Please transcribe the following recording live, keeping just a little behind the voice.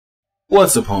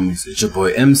What's up, homies? It's your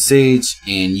boy MSage,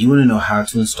 and you want to know how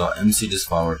to install MSage's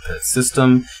follower pet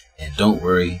system, and don't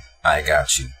worry, I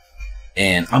got you.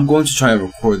 And I'm going to try and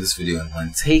record this video in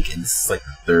one take, and this is like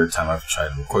the third time I've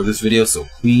tried to record this video, so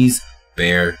please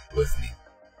bear with me.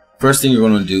 First thing you're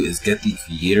going to do is get the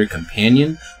creator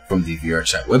companion from the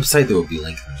VRChat website. There will be a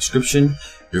link in the description.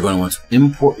 You're going to want to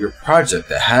import your project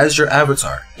that has your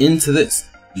avatar into this.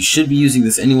 You should be using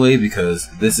this anyway because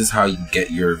this is how you get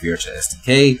your VRChat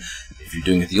SDK. If you're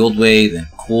doing it the old way, then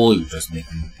cool, you're just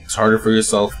making things harder for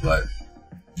yourself, but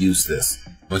use this.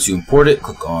 Once you import it,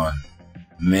 click on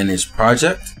Manage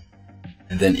Project,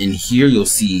 and then in here you'll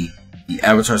see the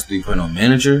Avatars 3.0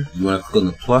 Manager. You want to click on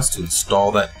the plus to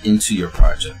install that into your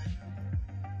project.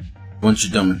 Once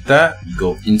you're done with that, you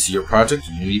go into your project,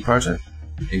 your Unity project,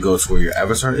 and go to where your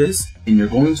avatar is, and you're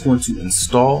going to want to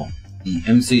install the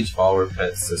MSage Follower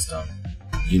Pet System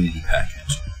Unity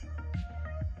package.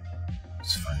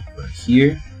 Just find it right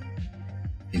here.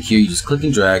 And here you just click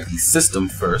and drag the system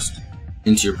first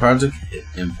into your project, hit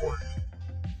import.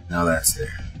 Now that's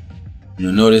there.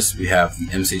 You'll notice we have the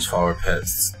MSage Follower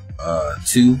Pets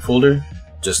 2 folder,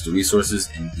 just the resources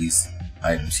and these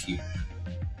items here.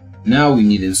 Now we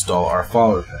need to install our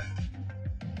follower pet.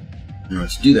 In order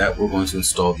to do that, we're going to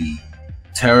install the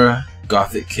Terra,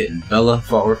 Gothic Kitten, Bella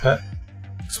follower pet.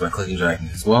 So by clicking and dragging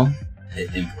it as well,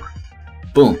 hit import.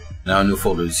 Boom! Now a new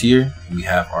folder is here, and we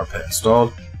have our pet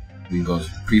installed. We can go to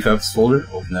the prefabs folder,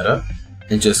 open that up,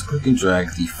 and just click and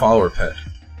drag the follower pet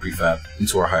prefab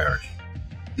into our hierarchy.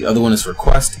 The other one is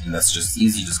request, and that's just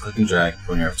easy. Just click and drag,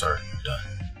 put in your avatar,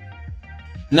 done.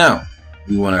 Now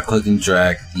we want to click and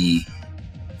drag the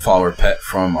follower pet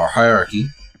from our hierarchy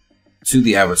to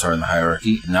the avatar in the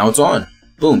hierarchy, and now it's on.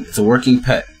 Boom! It's a working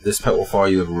pet. This pet will follow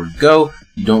you everywhere you go.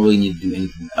 You don't really need to do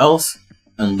anything else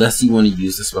unless you want to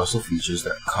use the special features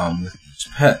that come with each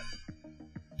pet.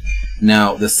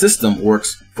 Now, the system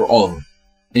works for all of them.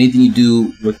 Anything you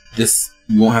do with this,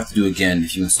 you won't have to do again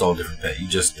if you install a different pet. You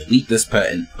just delete this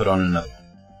pet and put on another one.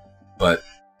 But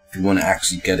if you want to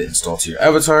actually get it installed to your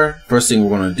avatar, first thing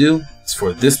we're going to do is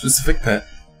for this specific pet,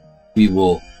 we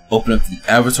will open up the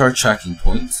avatar tracking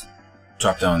points,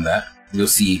 drop down that. You'll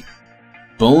see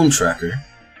bone tracker.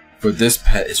 For this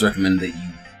pet, it's recommended that you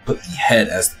put the head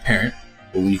as the parent.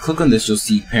 But when you click on this, you'll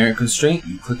see parent constraint.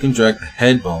 You click and drag the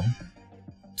head bone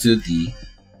to the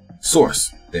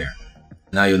source there.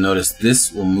 Now you'll notice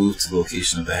this will move to the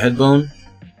location of the head bone.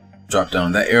 Drop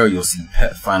down that arrow, you'll see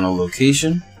pet final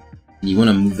location. And you want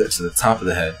to move that to the top of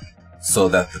the head so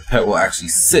that the pet will actually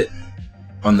sit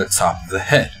on the top of the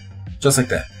head. Just like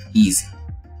that. Easy.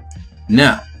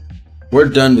 Now, we're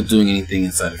done with doing anything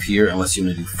inside of here unless you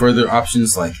want to do further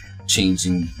options like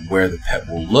changing where the pet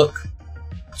will look,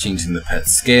 changing the pet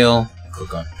scale.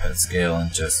 Click on pet scale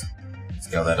and just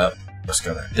scale that up or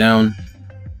scale that down.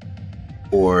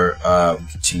 Or we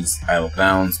can change the idle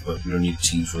bounds, but we don't need to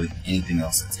change really anything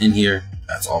else that's in here.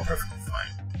 That's all perfectly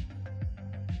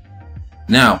fine.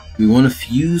 Now, we want to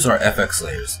fuse our FX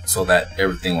layers so that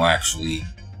everything will actually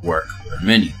work with our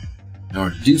menu. In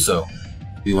order to do so,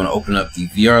 we want to open up the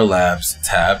VR Labs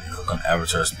tab and click on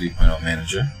Avatars 3.0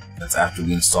 Manager. That's after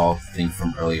we installed the thing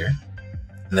from earlier.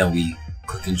 And then we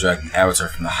click and drag the avatar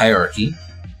from the hierarchy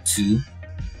to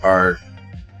our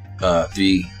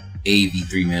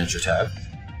AV3 Manager tab.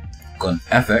 Click on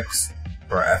FX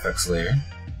for our FX layer.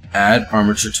 Add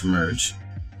Armature to merge,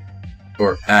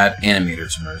 or add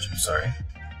Animator to merge, I'm sorry.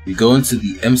 We go into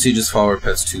the MSage's Follower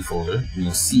Pets 2 folder, and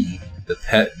you'll see the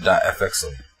pet.fx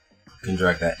layer. Click and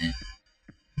drag that in.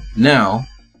 Now,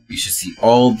 you should see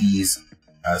all these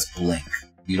as blank.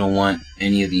 You don't want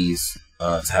any of these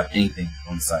to have anything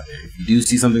on the side there. If you do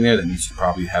see something there, that means you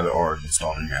probably have it already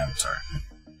installed in your avatar.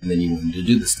 And then you won't need to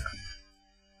do this now.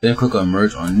 Then click on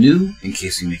Merge on New in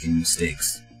case you make any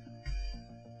mistakes.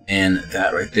 And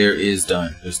that right there is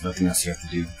done. There's nothing else you have to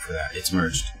do for that. It's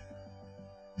merged.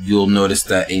 You'll notice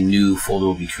that a new folder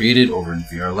will be created over in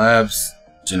VR Labs,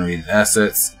 Generated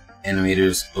Assets,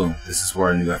 Animators, boom. This is where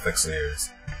our new FX layer is.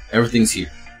 Everything's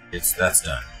here. That's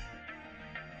done.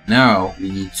 Now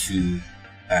we need to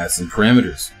add some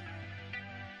parameters.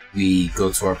 We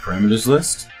go to our parameters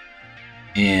list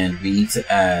and we need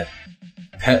to add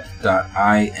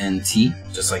pet.int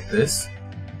just like this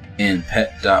and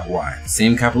pet.y.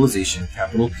 Same capitalization,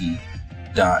 capital P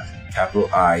dot capital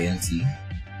INT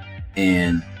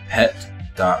and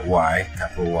pet.y,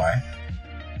 capital Y.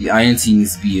 The int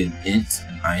needs to be an int,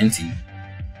 int,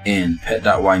 and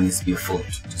pet.y needs to be a float,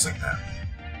 just like that.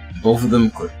 Both of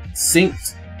them click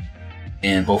synced,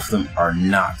 and both of them are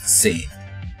not saved,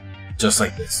 just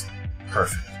like this.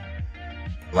 Perfect.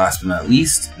 Last but not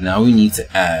least, now we need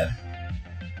to add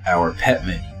our pet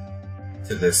menu.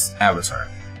 to this avatar.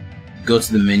 Go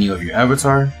to the menu of your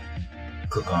avatar,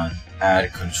 click on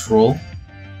Add Control,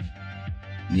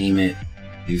 name it,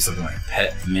 do something like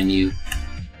Pet Menu,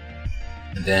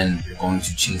 and then you're going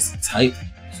to change the type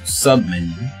to Sub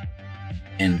Menu.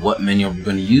 And what menu are we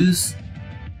going to use?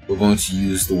 We're going to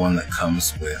use the one that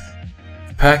comes with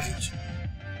the package,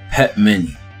 Pet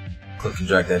Menu. Click and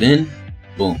drag that in,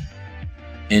 boom,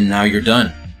 and now you're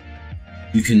done.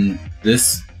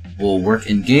 This will work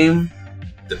in game.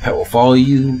 The pet will follow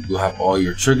you. You'll have all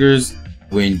your triggers.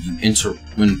 When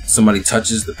somebody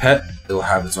touches the pet, it will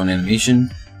have its own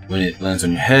animation. When it lands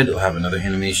on your head, it'll have another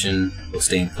animation. It'll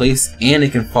stay in place, and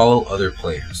it can follow other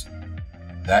players.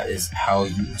 That is how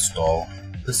you install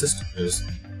the system. There's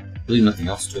really nothing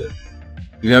else to it.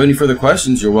 If you have any further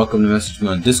questions, you're welcome to message me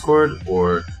on Discord,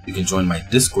 or you can join my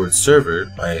Discord server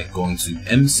by going to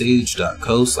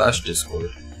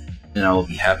msage.co/discord, and I will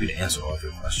be happy to answer all of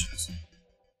your questions.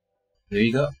 There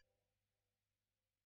you go.